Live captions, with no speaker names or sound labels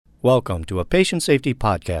Welcome to a patient safety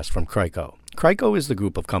podcast from CRICO. CRICO is the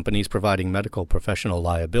group of companies providing medical professional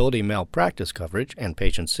liability malpractice coverage and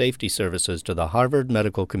patient safety services to the Harvard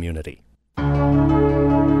medical community.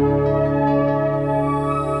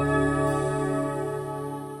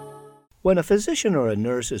 When a physician or a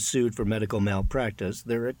nurse is sued for medical malpractice,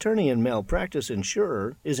 their attorney and malpractice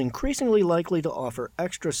insurer is increasingly likely to offer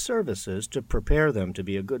extra services to prepare them to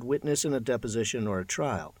be a good witness in a deposition or a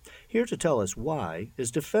trial. Here to tell us why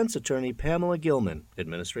is defense attorney Pamela Gilman,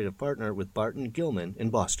 administrative partner with Barton Gilman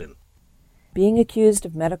in Boston. Being accused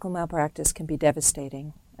of medical malpractice can be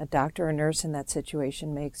devastating. A doctor or nurse in that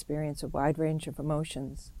situation may experience a wide range of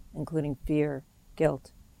emotions, including fear,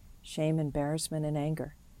 guilt, shame, embarrassment, and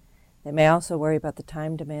anger. They may also worry about the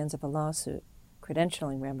time demands of a lawsuit,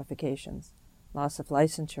 credentialing ramifications, loss of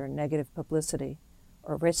licensure, negative publicity,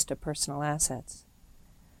 or risk to personal assets.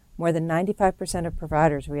 More than 95% of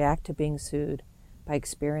providers react to being sued by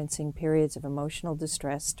experiencing periods of emotional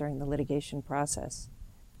distress during the litigation process.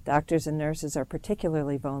 Doctors and nurses are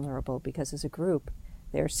particularly vulnerable because as a group,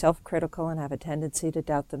 they are self-critical and have a tendency to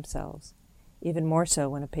doubt themselves, even more so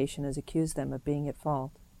when a patient has accused them of being at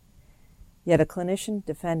fault. Yet a clinician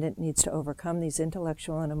defendant needs to overcome these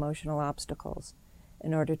intellectual and emotional obstacles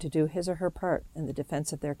in order to do his or her part in the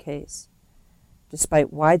defense of their case.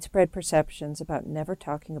 Despite widespread perceptions about never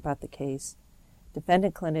talking about the case,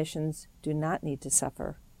 defendant clinicians do not need to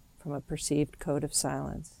suffer from a perceived code of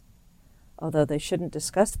silence. Although they shouldn't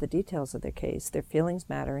discuss the details of their case, their feelings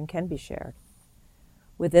matter and can be shared.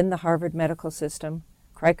 Within the Harvard medical system,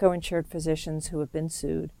 CRICO-insured physicians who have been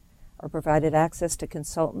sued are provided access to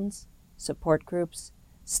consultants, support groups,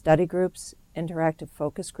 study groups, interactive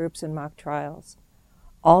focus groups, and mock trials,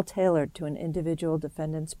 all tailored to an individual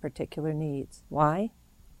defendant's particular needs. Why?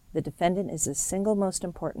 The defendant is the single most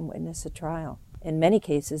important witness at trial. In many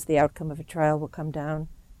cases, the outcome of a trial will come down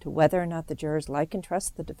to whether or not the jurors like and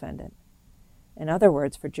trust the defendant. In other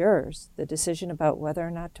words, for jurors, the decision about whether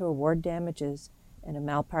or not to award damages in a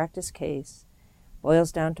malpractice case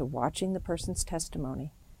boils down to watching the person's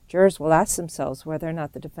testimony. Jurors will ask themselves whether or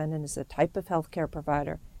not the defendant is the type of healthcare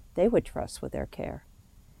provider they would trust with their care.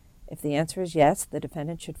 If the answer is yes, the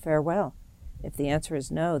defendant should fare well. If the answer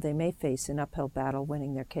is no, they may face an uphill battle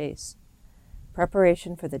winning their case.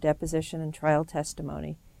 Preparation for the deposition and trial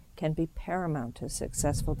testimony can be paramount to a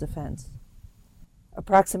successful defense.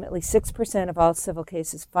 Approximately 6% of all civil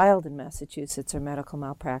cases filed in Massachusetts are medical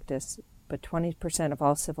malpractice, but 20% of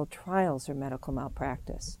all civil trials are medical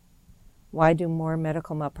malpractice. Why do more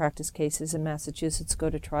medical malpractice cases in Massachusetts go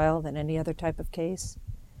to trial than any other type of case?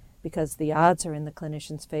 Because the odds are in the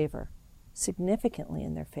clinician's favor, significantly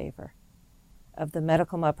in their favor. Of the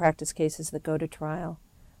medical malpractice cases that go to trial,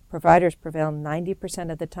 providers prevail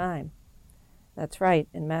 90% of the time. That's right,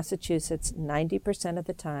 in Massachusetts, 90% of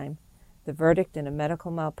the time, the verdict in a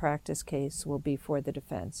medical malpractice case will be for the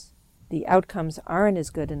defense. The outcomes aren't as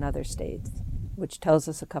good in other states, which tells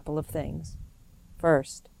us a couple of things.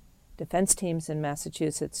 First, defense teams in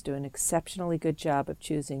Massachusetts do an exceptionally good job of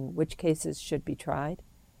choosing which cases should be tried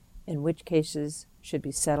and which cases should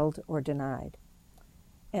be settled or denied.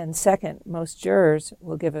 And second, most jurors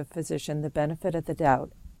will give a physician the benefit of the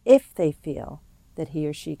doubt if they feel that he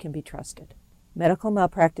or she can be trusted. Medical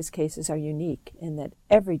malpractice cases are unique in that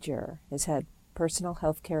every juror has had personal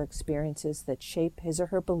health care experiences that shape his or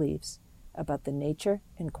her beliefs about the nature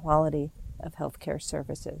and quality of health care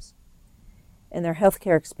services. And their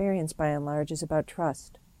healthcare experience, by and large, is about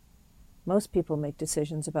trust. Most people make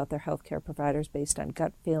decisions about their healthcare providers based on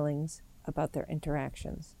gut feelings about their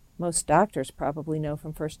interactions. Most doctors probably know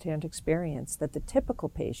from firsthand experience that the typical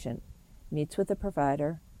patient meets with the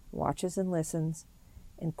provider, watches and listens,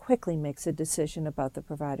 and quickly makes a decision about the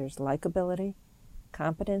provider's likability,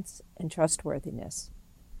 competence, and trustworthiness.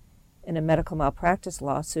 In a medical malpractice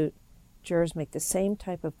lawsuit, jurors make the same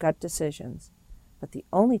type of gut decisions, but the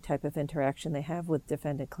only type of interaction they have with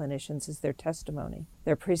defendant clinicians is their testimony.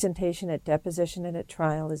 Their presentation at deposition and at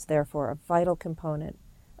trial is therefore a vital component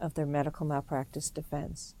of their medical malpractice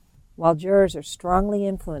defense. While jurors are strongly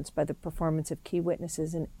influenced by the performance of key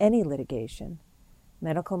witnesses in any litigation,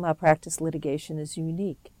 medical malpractice litigation is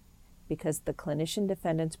unique because the clinician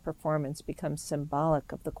defendant's performance becomes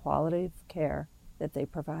symbolic of the quality of care that they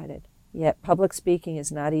provided. Yet public speaking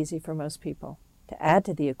is not easy for most people. To add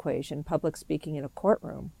to the equation, public speaking in a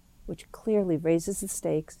courtroom, which clearly raises the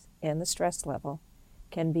stakes and the stress level,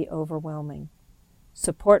 can be overwhelming.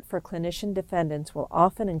 Support for clinician defendants will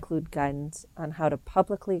often include guidance on how to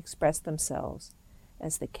publicly express themselves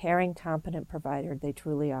as the caring, competent provider they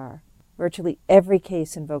truly are. Virtually every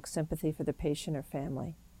case invokes sympathy for the patient or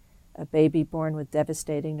family. A baby born with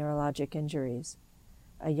devastating neurologic injuries,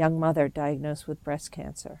 a young mother diagnosed with breast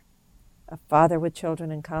cancer, a father with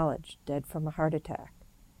children in college dead from a heart attack.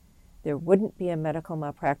 There wouldn't be a medical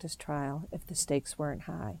malpractice trial if the stakes weren't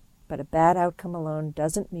high, but a bad outcome alone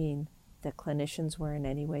doesn't mean that clinicians were in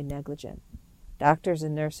any way negligent. Doctors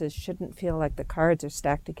and nurses shouldn't feel like the cards are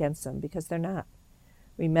stacked against them, because they're not.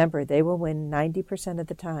 Remember, they will win 90% of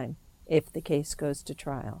the time if the case goes to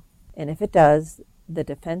trial. And if it does, the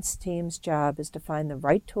defense team's job is to find the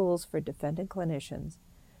right tools for defendant clinicians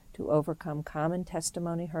to overcome common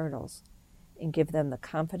testimony hurdles and give them the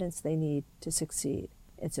confidence they need to succeed.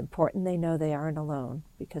 It's important they know they aren't alone,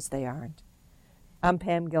 because they aren't. I'm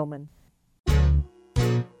Pam Gilman.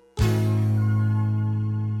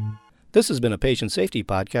 This has been a patient safety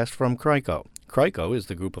podcast from CRICO. CRICO is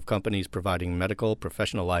the group of companies providing medical,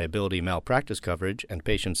 professional liability, malpractice coverage, and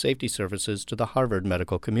patient safety services to the Harvard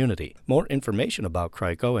medical community. More information about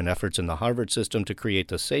CRICO and efforts in the Harvard system to create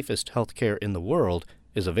the safest healthcare in the world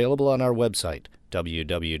is available on our website,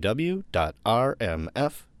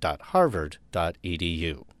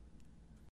 www.rmf.harvard.edu.